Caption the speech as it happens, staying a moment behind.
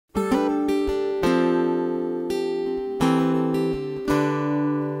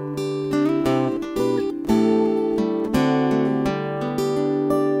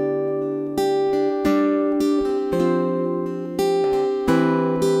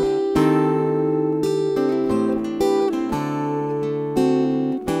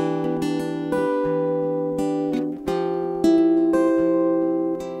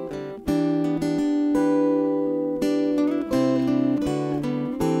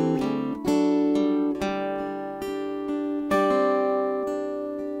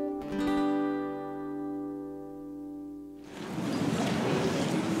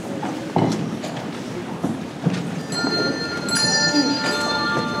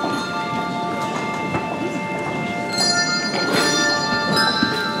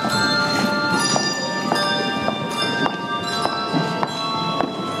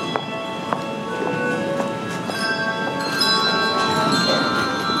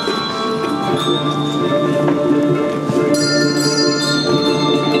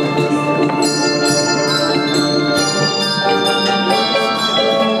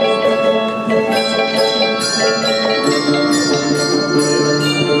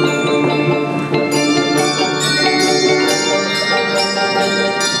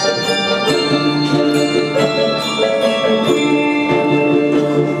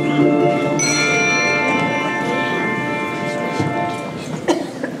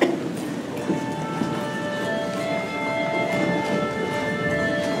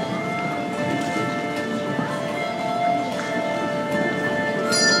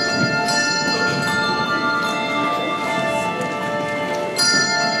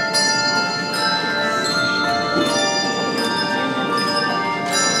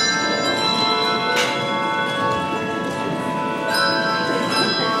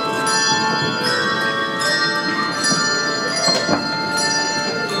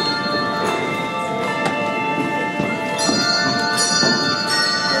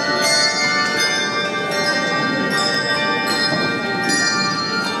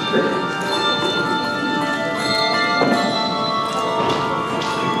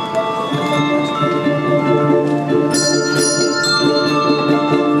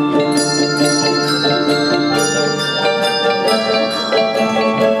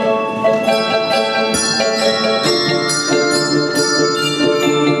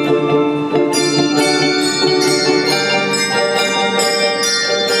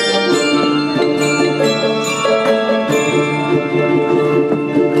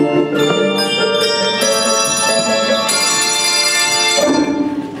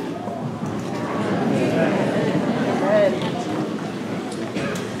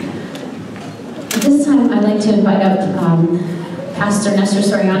like to invite up Pastor Nestor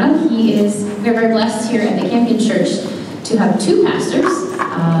Soriano. We're very blessed here at the Campion Church to have two pastors,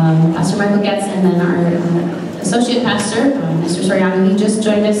 Pastor Michael Getz and then our associate pastor, Mr. Soriano. He just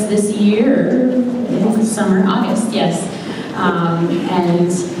joined us this year, in summer, August, yes.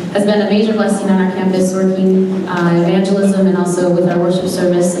 And has been a major blessing on our campus, working evangelism and also with our worship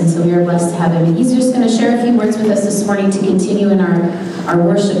service, and so we are blessed to have him. And he's just going to share a few words with us this morning to continue in our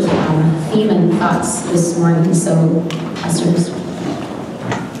worship theme and thoughts this morning. So, pastors.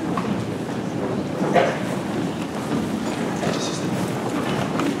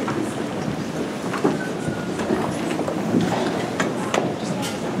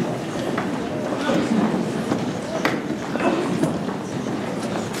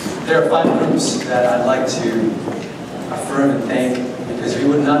 There are 5 groups that I'd like to affirm and thank, because we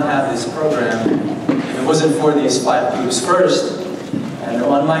would not have this program if it wasn't for these 5 groups. First, and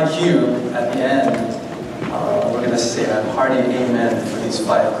on my cue at the end, we're going to say a hearty amen for these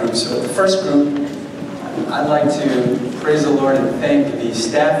 5 groups. So the first group, I'd like to praise the Lord and thank the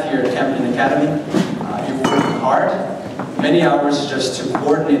staff here at Campion Academy. You've worked hard, many hours just to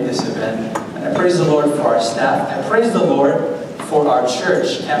coordinate this event. And I praise the Lord for our staff. I praise the Lord for our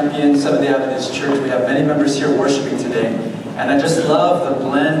church, Campion Seventh-day Adventist Church. We have many members here worshiping today. And I just love the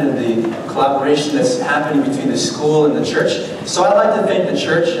blend and the collaboration that's happening between the school and the church. So I'd like to thank the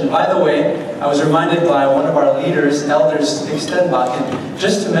church. And by the way, I was reminded by one of our leaders, Elders Dick Stenbakken,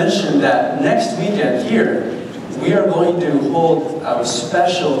 just to mention that next weekend here, we are going to hold our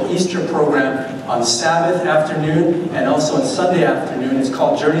special Easter program on Sabbath afternoon and also on Sunday afternoon. It's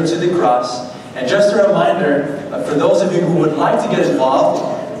called Journey to the Cross. And just a reminder, for those of you who would like to get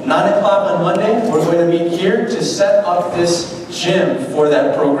involved, 9 o'clock on Monday, we're going to meet here to set up this gym for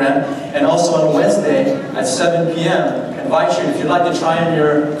that program. And also on Wednesday at 7 p.m., I invite you, if you'd like to try on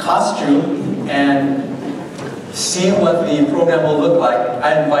your costume and see what the program will look like,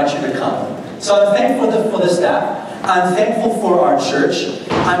 I invite you to come. So I'm thankful for the staff. I'm thankful for our church.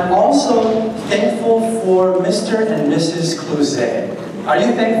 I'm also thankful for Mr. and Mrs. Cluzet. Are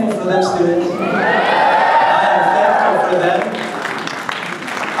you thankful for them, students? I am thankful for them.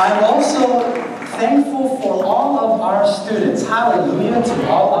 I'm also thankful for all of our students. Hallelujah to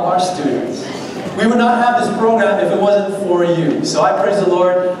all of our students. We would not have this program if it wasn't for you. So I praise the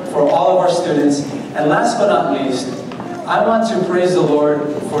Lord for all of our students. And last but not least, I want to praise the Lord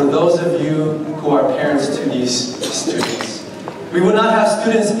for those of you who are parents to these students. We would not have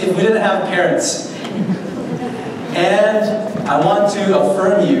students if we didn't have parents. And I want to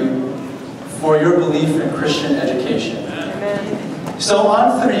affirm you for your belief in Christian education. Amen. So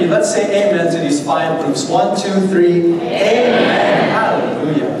on 3, let's say amen to these 5 groups. 1, 2, 3, amen.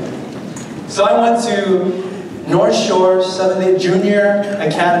 Hallelujah. So I went to North Shore 7th Junior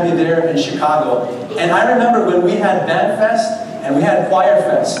Academy there in Chicago. And I remember when we had Band Fest and we had Choir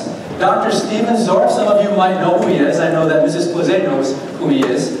Fest. Dr. Steven Zorf, some of you might know who he is. I know that Mrs. Cluzet knows who he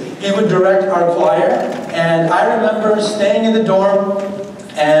is. He would direct our choir, and I remember staying in the dorm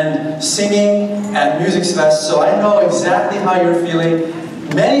and singing at Music Fest, so I know exactly how you're feeling.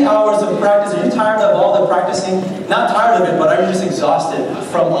 Many hours of practice. Are you tired of all the practicing? Not tired of it, but are you just exhausted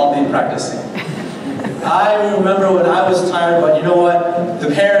from all the practicing? I remember when I was tired, but you know what?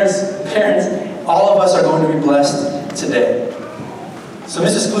 The parents, all of us are going to be blessed today. So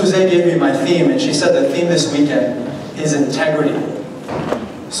Mrs. Cluzet gave me my theme, and she said the theme this weekend is integrity.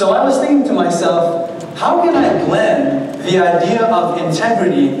 So I was thinking to myself, how can I blend the idea of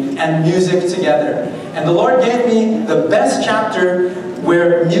integrity and music together? And the Lord gave me the best chapter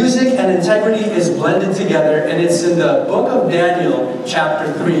where music and integrity is blended together, and it's in the book of Daniel,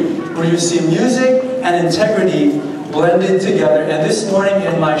 chapter 3, where you see music and integrity blended together. And this morning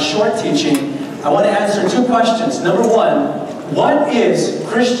in my short teaching, I want to answer 2 questions. Number 1, what is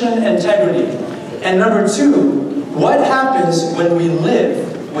Christian integrity? And number 2, what happens when we live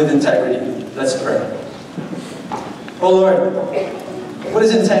with integrity? Let's pray. Oh Lord, what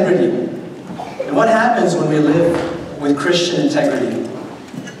is integrity? And what happens when we live with Christian integrity?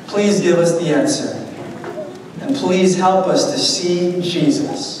 Please give us the answer. And please help us to see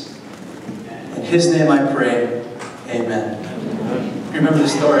Jesus. In His name I pray, amen. You remember the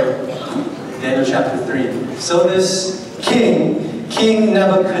story? Daniel chapter 3. So this King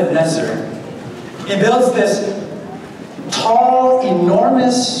Nebuchadnezzar, he builds this tall,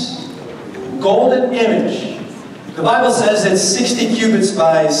 enormous, golden image. The Bible says it's 60 cubits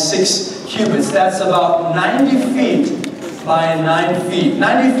by 6 cubits. That's about 90 feet by 9 feet.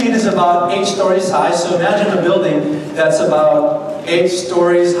 90 feet is about 8 stories high, so imagine a building that's about 8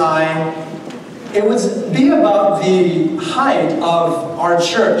 stories high it would be about the height of our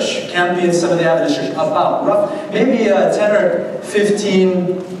church, Campion Seventh-day Adventist Church, about maybe 10 or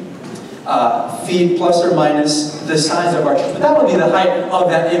 15 feet plus or minus the size of our church. But that would be the height of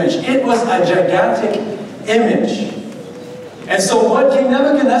that image. It was a gigantic image. And so what King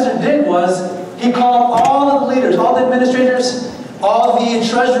Nebuchadnezzar did was, he called all of the leaders, all the administrators, all the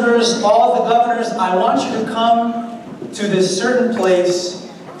treasurers, all the governors. I want you to come to this certain place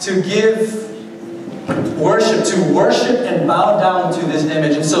to give worship, and bow down to this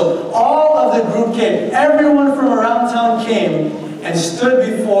image. And so all of the group came. Everyone from around town came and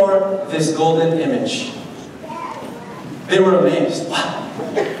stood before this golden image. They were amazed. Wow,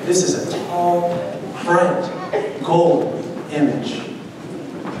 this is a tall, bright, gold image.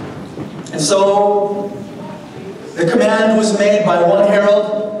 And so the command was made by one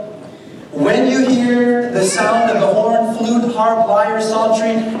herald. When you hear the sound of the horn, flute, harp, lyre,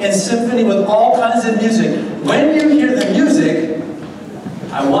 psaltery, and symphony with all kinds of music, when you hear the music,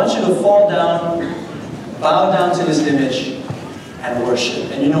 I want you to fall down, bow down to this image, and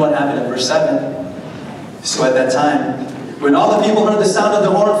worship. And you know what happened in verse 7? So at that time, when all the people heard the sound of the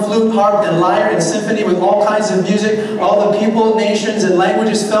horn, flute, harp, and lyre, and symphony with all kinds of music, all the people, nations, and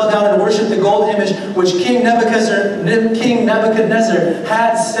languages fell down and worshipped the gold image which King Nebuchadnezzar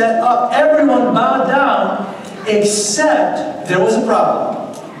had set up. Everyone bowed down, except there was a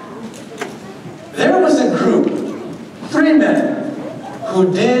problem. There was a group, 3 men,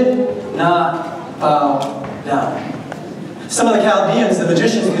 who did not bow down. Some of the Chaldeans, the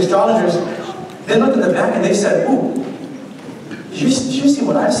magicians, the astrologers, they looked in the back and they said, ooh, did you see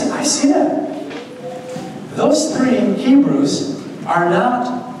what I see? I see that. Those 3 Hebrews are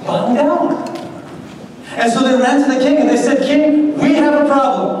not bowing down. And so they ran to the king and they said, King, we have a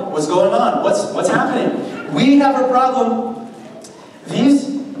problem. What's going on? What's happening? We have a problem.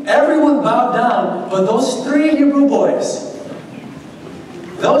 Everyone bowed down, but those 3 Hebrew boys,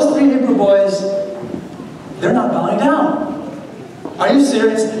 they're not bowing down. Are you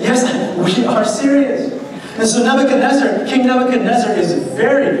serious? Yes, we are serious. And so King Nebuchadnezzar he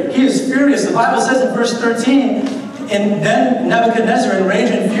is furious. The Bible says in verse 13, and then Nebuchadnezzar, in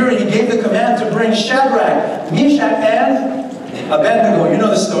rage and fury, he gave the command to bring Shadrach, Meshach, and Abednego. You know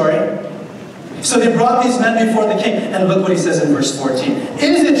the story. So they brought these men before the king, and look what he says in verse 14.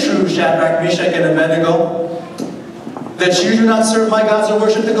 Is it true, Shadrach, Meshach, and Abednego, that you do not serve my gods or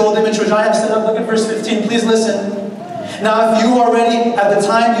worship the gold image which I have set up? Look at verse 15. Please listen. Now if you already, at the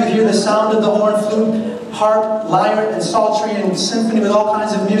time you hear the sound of the horn, flute, harp, lyre, and psaltery, and symphony with all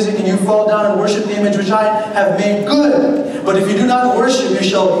kinds of music, and you fall down and worship the image which I have made, good. But if you do not worship, you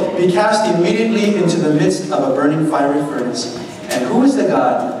shall be cast immediately into the midst of a burning fiery furnace. And who is the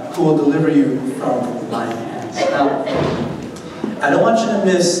God who will deliver you from my hands? Now, I don't want you to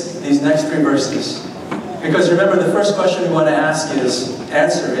miss these next 3 verses. Because remember, the first question we want to answer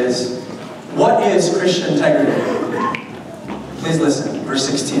is, what is Christian integrity? Please listen, verse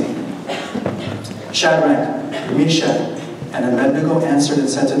 16. Shadrach, Meshach, and Abednego answered and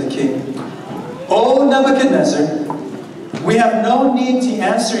said to the king, O Nebuchadnezzar, we have no need to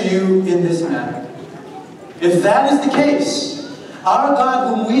answer you in this matter. If that is the case, our God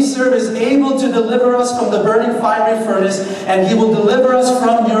whom we serve is able to deliver us from the burning fiery furnace, and he will deliver us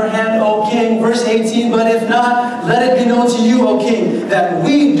from your hand, O king. Verse 18, but if not, let it be known to you, O king, that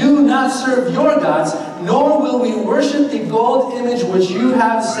we do not serve your gods, nor will we worship the gold image which you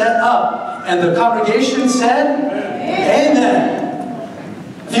have set up. And the congregation said, Amen.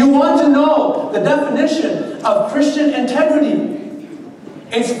 If you want to know the definition of Christian integrity,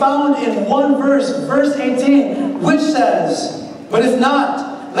 it's found in one verse, verse 18, which says, but if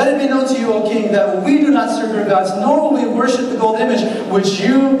not, let it be known to you, O king, that we do not serve your gods, nor will we worship the gold image which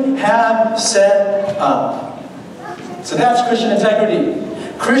you have set up. So that's Christian integrity.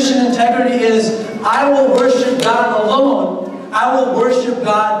 Christian integrity is, I will worship God alone. I will worship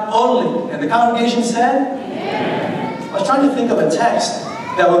God only. And the congregation said? Amen. I was trying to think of a text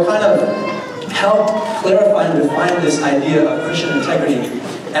that would kind of help clarify and define this idea of Christian integrity.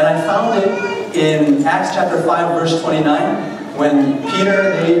 And I found it in Acts chapter 5, verse 29. When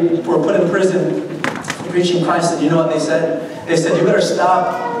they were put in prison preaching Christ, and you know what they said? They said, you better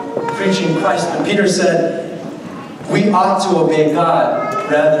stop preaching Christ. And Peter said, we ought to obey God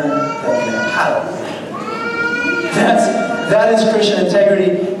rather than men. That is Christian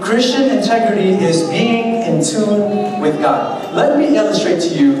integrity. Christian integrity is being in tune with God. Let me illustrate to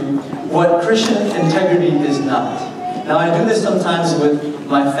you what Christian integrity is not. Now, I do this sometimes with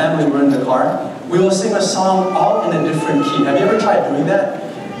my family. We're in the car. We will sing a song all in a different key. Have you ever tried doing that?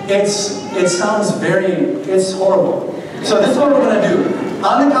 It sounds it's horrible. So this is what we're going to do.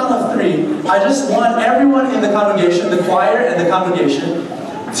 On the count of 3, 3, I just want everyone in the congregation, the choir and the congregation,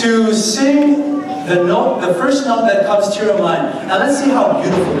 to sing the first note that comes to your mind. And let's see how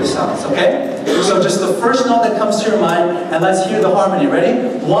beautiful this sounds, okay? So just the first note that comes to your mind, and let's hear the harmony.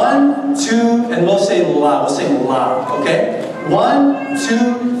 Ready? 1, 2, and we'll say la. We'll say la, okay? 1,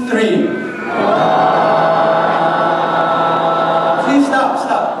 2, 3. Please stop.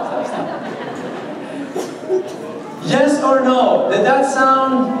 Yes or no? Did that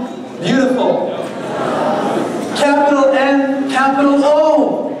sound beautiful? Capital N, capital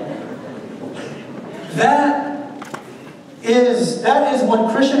O. That is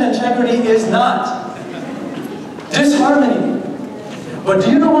what Christian integrity is not. Disharmony. But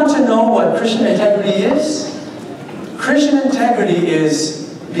do you want to know what Christian integrity is? Christian integrity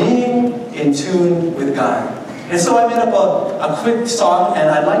is being in tune with God. And so I made up a quick song, and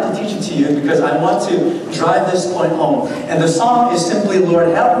I'd like to teach it to you because I want to drive this point home. And the song is simply, Lord,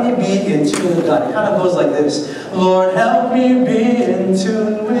 help me be in tune with God. It kind of goes like this. Lord, help me be in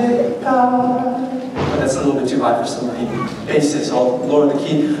tune with God. But that's a little bit too high for some of the basses. I'll lower the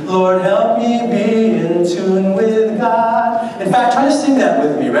key. Lord, help me be in tune with God. In fact, try to sing that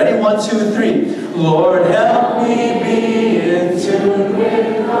with me. Ready? 1, 2, 3. Lord, help me be in tune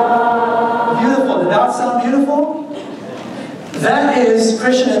with God. Beautiful. Did that sound beautiful? That is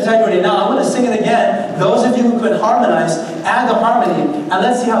Christian integrity. Now, I'm going to sing it again. Those of you who could harmonize, add the harmony, and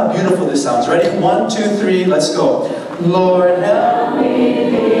let's see how beautiful this sounds. Ready? 1, 2, 3. Let's go. Lord, help me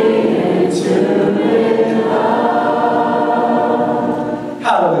be in tune with God.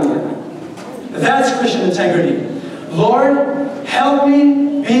 Hallelujah. That's Christian integrity. Lord, help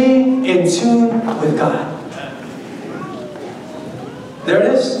me be in tune with God. There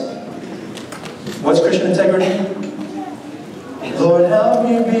it is. What's Christian integrity? Lord, help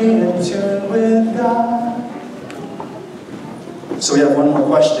me be in tune with God. So we have one more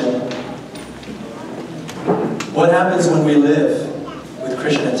question. What happens when we live with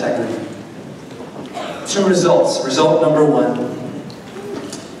Christian integrity? 2 results. Result number 1.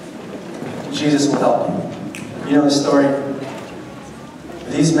 Jesus will help you. You know the story?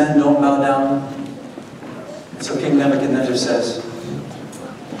 These men don't bow down. So King Nebuchadnezzar says,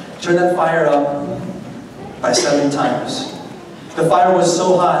 turn that fire up by 7 times. The fire was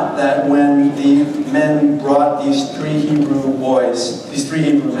so hot that when the men brought these 3 Hebrew boys, these 3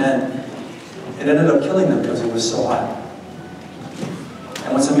 Hebrew men, it ended up killing them because it was so hot.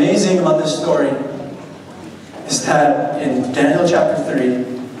 And what's amazing about this story is that in Daniel chapter 3,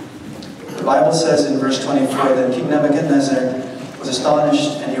 the Bible says in verse 24 that King Nebuchadnezzar was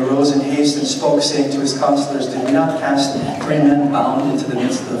astonished, and he arose in haste and spoke, saying to his counselors, did we not cast 3 men bound into the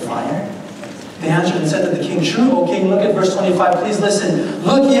midst of the fire? They answered and said to the king, true, O king. Look at verse 25. Please listen.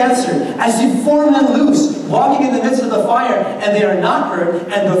 Look, he answered, I see 4 men loose, walking in the midst of the fire, and they are not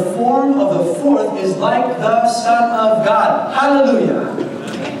hurt, and the form of the 4th is like the Son of God. Hallelujah.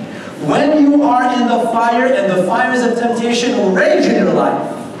 When you are in the fire and the fires of temptation rage in your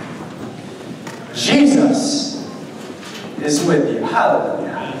life, Jesus is with you.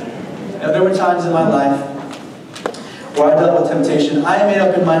 Hallelujah. Now, there were times in my life where I dealt with temptation. I made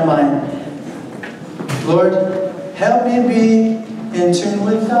up in my mind, Lord, help me be in tune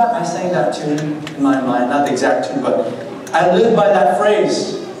with God. I sang that tune in my mind, not the exact tune, but I lived by that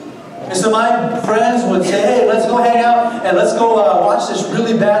phrase. And so my friends would say, hey, let's go hang out and let's go watch this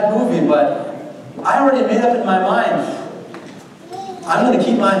really bad movie. But I already made up in my mind, I'm going to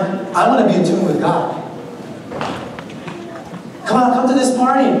be in tune with God. Come to this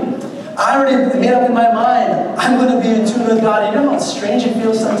party. I already made up in my mind, I'm going to be in tune with God. And you know how strange it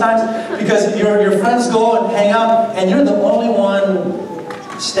feels sometimes? Because your friends go and hang out, and you're the only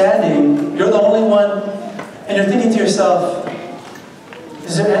one standing. You're the only one, and you're thinking to yourself,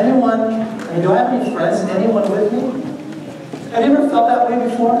 is there anyone, do I have any friends? Is anyone with me? Have you ever felt that way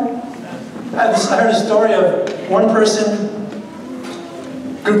before? I heard a story of one person,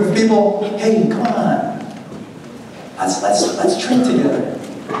 group of people, hey, come on. Let's drink together.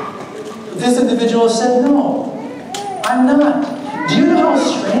 This individual said, no, I'm not. Do you know how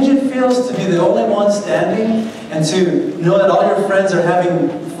strange it feels to be the only one standing and to know that all your friends are having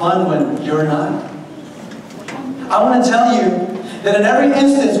fun when you're not? I want to tell you that in every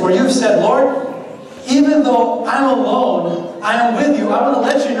instance where you've said, Lord, even though I'm alone, I am with you, I want to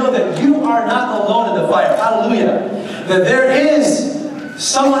let you know that you are not alone in the fire. Hallelujah. That there is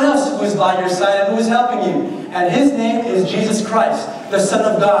someone else who is by your side and who is helping you. And his name is Jesus Christ, the Son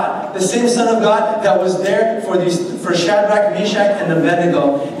of God. The same Son of God that was there for Shadrach, Meshach, and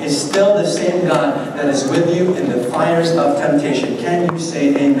Abednego is still the same God that is with you in the fires of temptation. Can you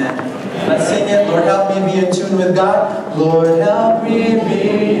say amen? Let's sing it. Lord, help me be in tune with God. Lord, help me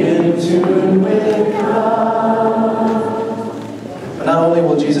be in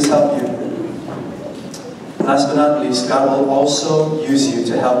increase, God will also use you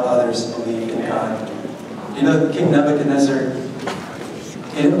to help others believe in God. You know, King Nebuchadnezzar,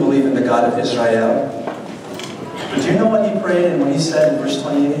 he didn't believe in the God of Israel. But do you know what he prayed and what he said in verse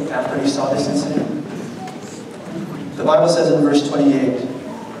 28 after he saw this incident? The Bible says in verse 28,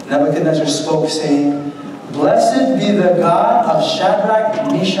 Nebuchadnezzar spoke saying, "Blessed be the God of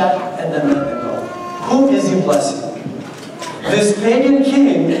Shadrach, Meshach, and Abednego." Who is he blessing? This pagan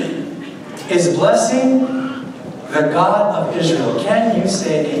king is blessing the God of Israel. Can you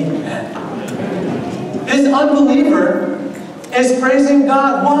say amen? This unbeliever is praising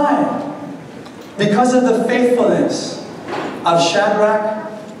God. Why? Because of the faithfulness of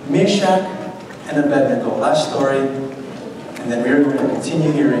Shadrach, Meshach, and Abednego. Last story, and then we're going to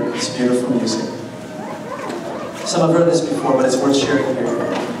continue hearing this beautiful music. Some have heard this before, but it's worth sharing here.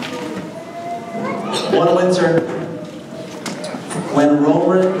 One winter, when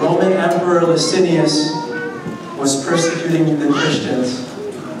Roman Emperor Licinius was persecuting the Christians,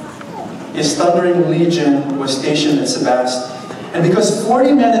 his thundering legion was stationed at Sebast. And because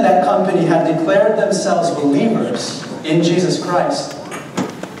 40 men in that company had declared themselves believers in Jesus Christ,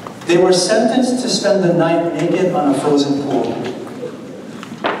 they were sentenced to spend the night naked on a frozen pool.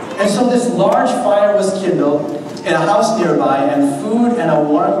 And so this large fire was kindled in a house nearby, and food and a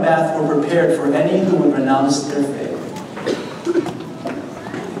warm bath were prepared for any who would renounce their faith.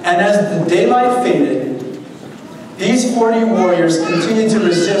 And as the daylight faded, these 40 warriors continued to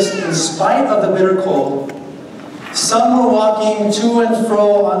resist in spite of the bitter cold. Some were walking to and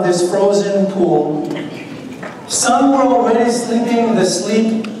fro on this frozen pool. Some were already sleeping the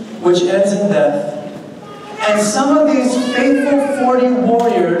sleep which ends in death. And some of these faithful 40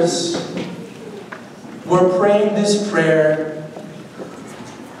 warriors were praying this prayer,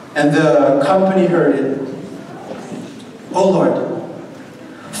 and the company heard it. "O Lord,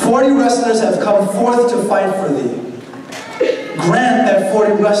 40 wrestlers have come forth to fight for thee. Grant that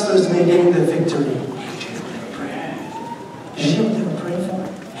 40 wrestlers may gain the victory." Did you hear what they were praying for?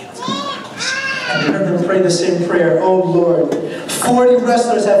 And you heard them pray the same prayer. "O Lord, 40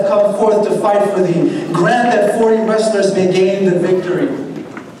 wrestlers have come forth to fight for thee. Grant that 40 wrestlers may gain the victory."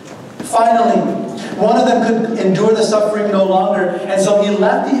 Finally, one of them could endure the suffering no longer, and so he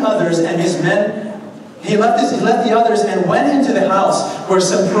left the others and his men. He left the others and went into the house where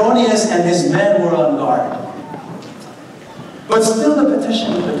Sempronius and his men were on guard. But still the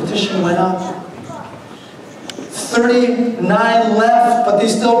petition went up. 39 left, but they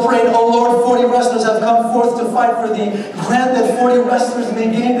still prayed, "O Lord, 40 wrestlers have come forth to fight for thee. Grant that 40 wrestlers may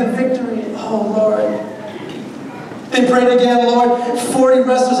gain the victory, O Lord." They prayed again, "Lord, 40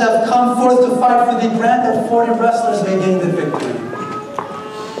 wrestlers have come forth to fight for thee. Grant that 40 wrestlers may gain the victory."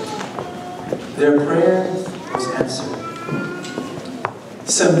 Their prayer was answered.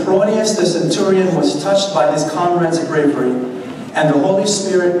 Sempronius the centurion was touched by his comrade's bravery, and the Holy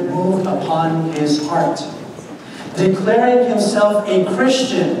Spirit moved upon his heart. Declaring himself a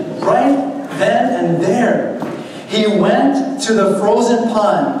Christian right then and there, he went to the frozen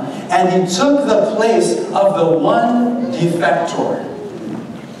pond and he took the place of the one defector.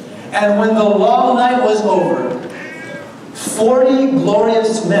 And when the long night was over, 40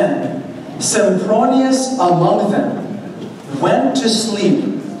 glorious men, Sempronius among them, went to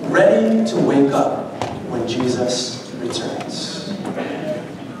sleep, ready to wake up when Jesus returns.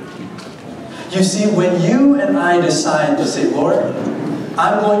 You see, when you and I decide to say, "Lord,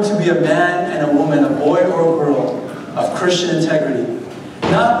 I'm going to be a man and a woman, a boy or a girl of Christian integrity,"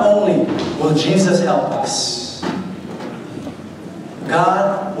 not only will Jesus help us,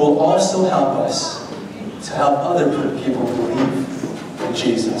 God will also help us to help other people believe in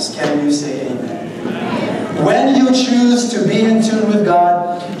Jesus. Can you say amen? When you choose to be in tune with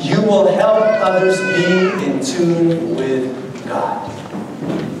God, you will help others be in tune with God.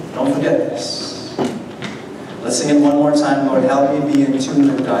 Don't forget this. Let's sing it one more time. Lord, help me be in tune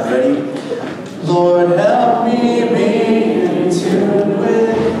with God. Ready? Lord, help me be in tune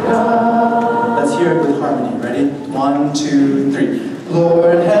with God. Let's hear it with harmony. Ready? 1, 2, 3.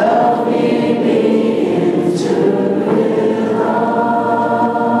 Lord, help me be in tune with God.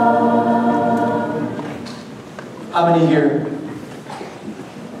 How many here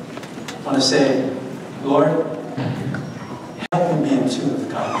want to say, "Lord, help me be in tune with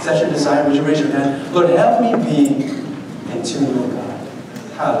God"? Is that your desire? Would you raise your hand? Lord, help me be in tune with God.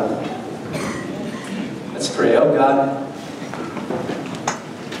 Hallelujah. Let's pray. Oh God,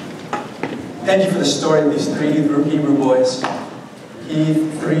 thank you for the story of these 3 Hebrew boys. These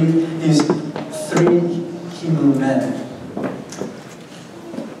 3 Hebrew men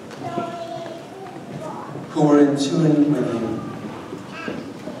who were in tune with you.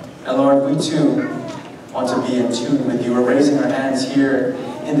 And Lord, we too want to be in tune with you. We're raising our hands here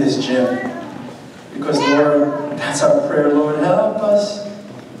in this gym because, Lord, that's our prayer. Lord, help us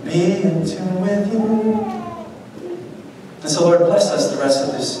be in tune with you. And so, Lord, bless us the rest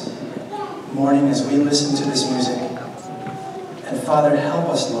of this morning as we listen to this music. And Father, help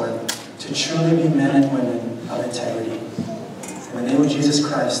us, Lord, to truly be men and women of integrity. In the name of Jesus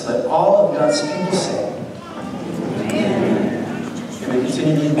Christ, let all of God's people say, Amen. And we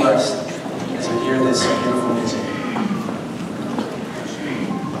continue to be blessed as we hear this beautiful music.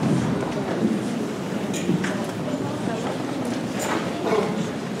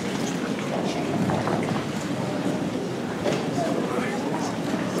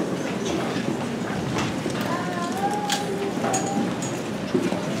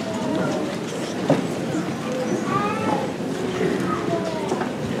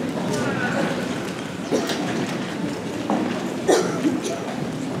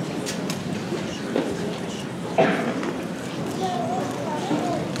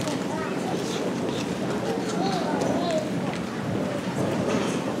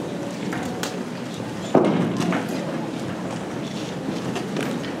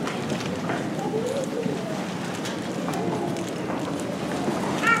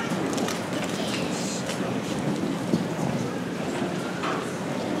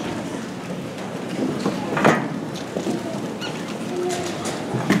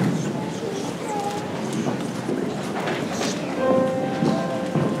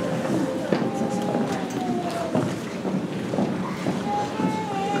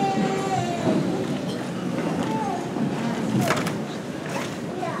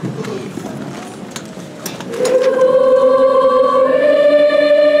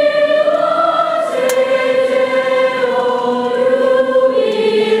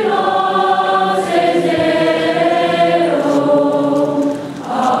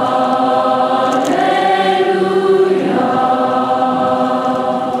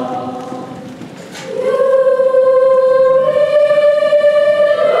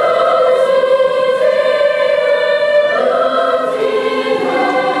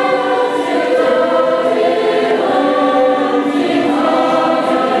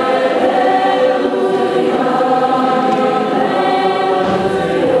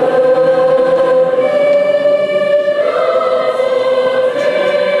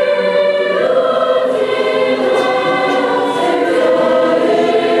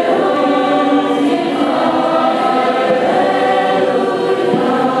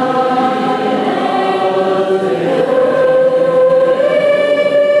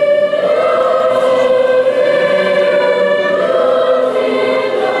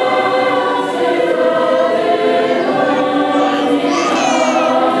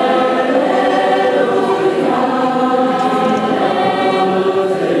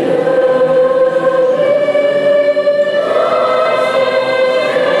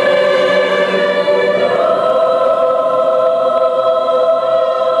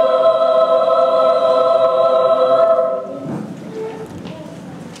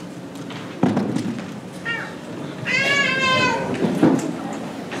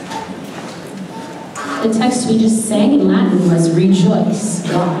 The text we just sang in Latin was "Rejoice,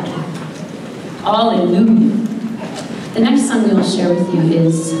 God." Alleluia. The next song we will share with you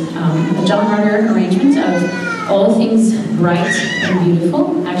is a John Martyr arrangement of All Things Bright and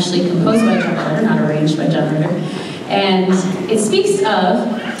Beautiful, actually composed by John Martyr, not arranged by John Martyr. And it speaks of,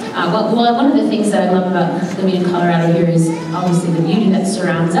 well, one of the things that I love about living in Colorado here is obviously the beauty that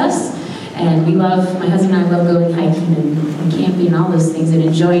surrounds us. And we love, my husband and I love going hiking and camping and all those things and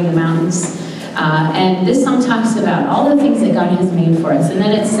enjoying the mountains. And this song talks about all the things that God has made for us. And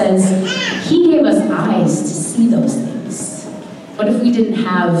then it says, He gave us eyes to see those things. What if we didn't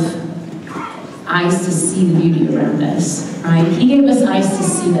have eyes to see the beauty around us, right? He gave us eyes to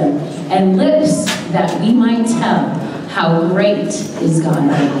see them, and lips that we might tell how great is God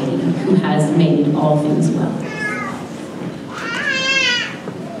Almighty, who has made all things well.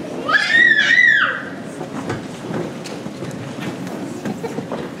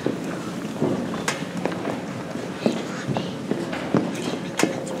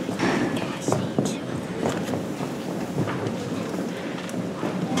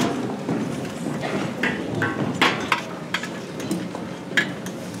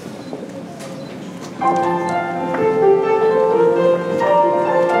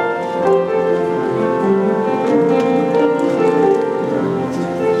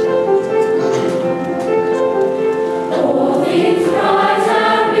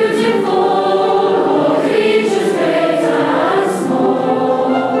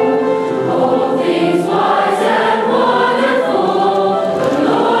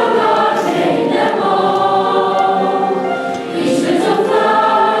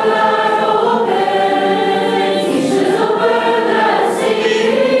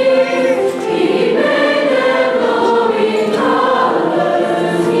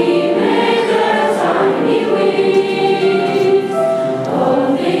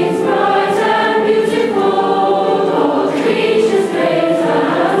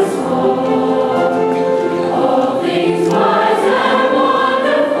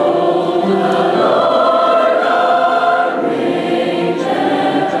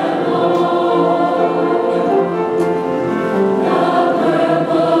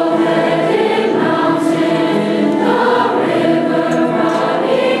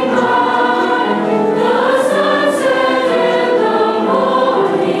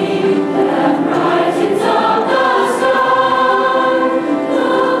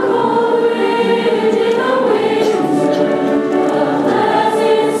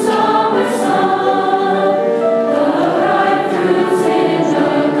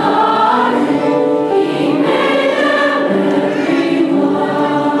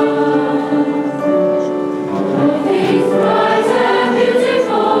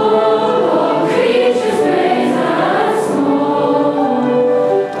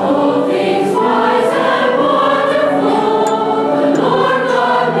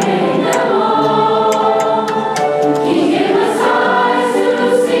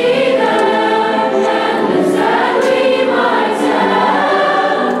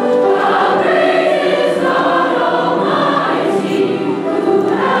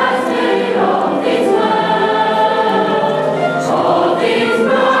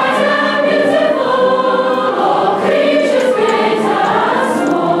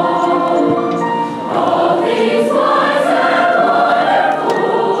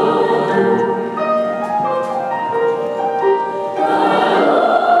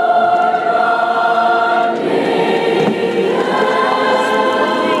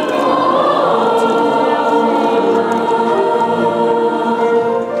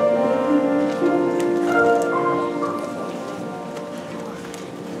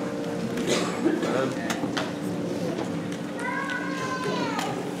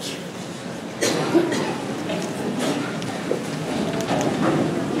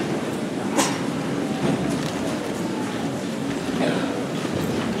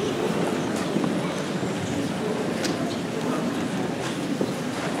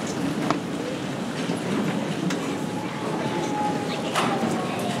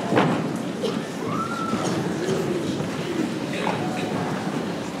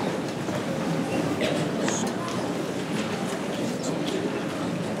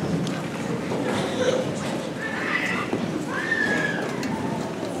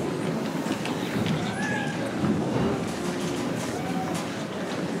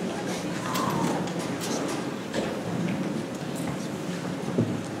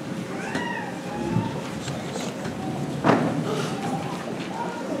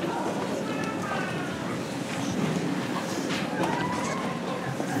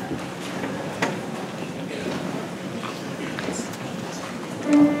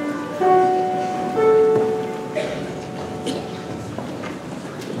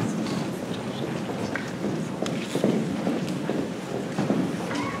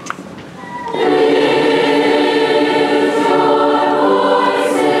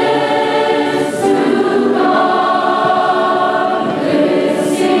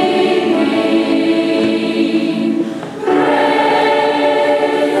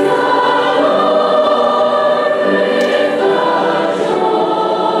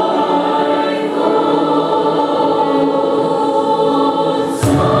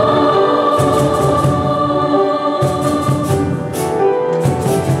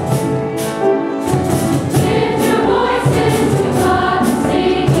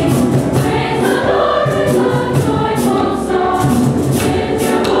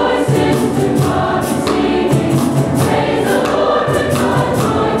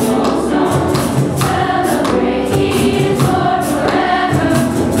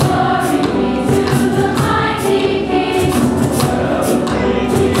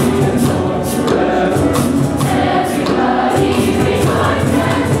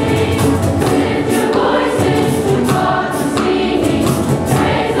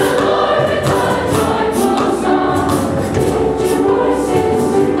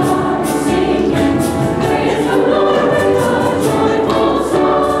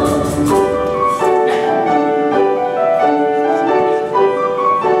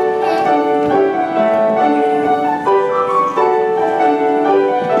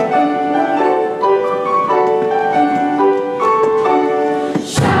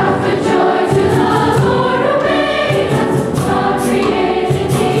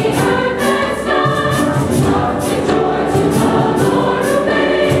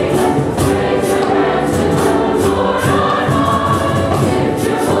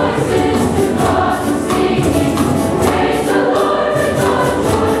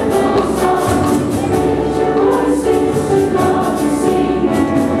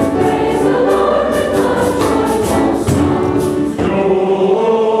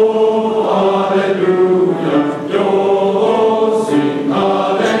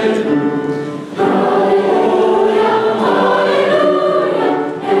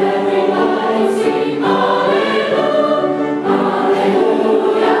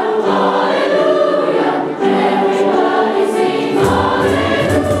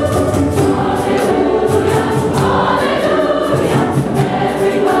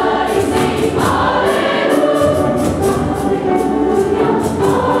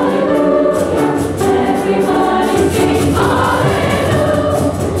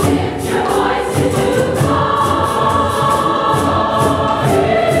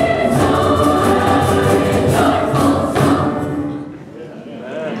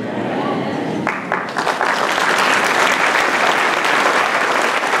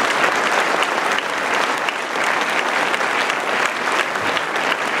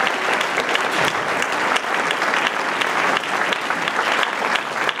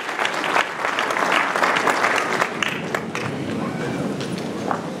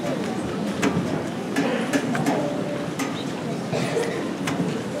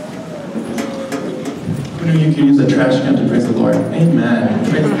 How many of you could use a trash can to praise the Lord? Amen.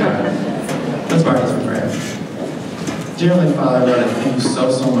 Praise God. Let's bow our heads for prayer. Dear Heavenly Father, Lord, I thank you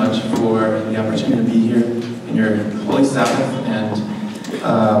so much for the opportunity to be here in your Holy Sabbath and with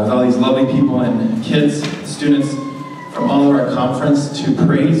all these lovely people and kids, students from all of our conference to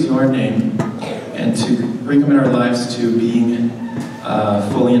praise your name and to recommit our lives to being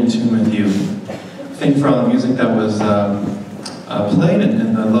fully in tune with you. Thank you for all the music that was played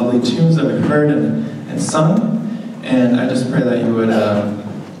and the lovely tunes that we've heard and sung. And I just pray that you would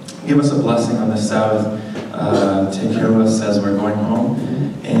give us a blessing on this Sabbath, take care of us as we're going home,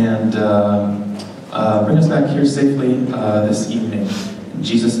 and bring us back here safely this evening. In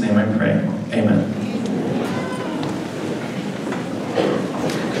Jesus' name I pray. Amen.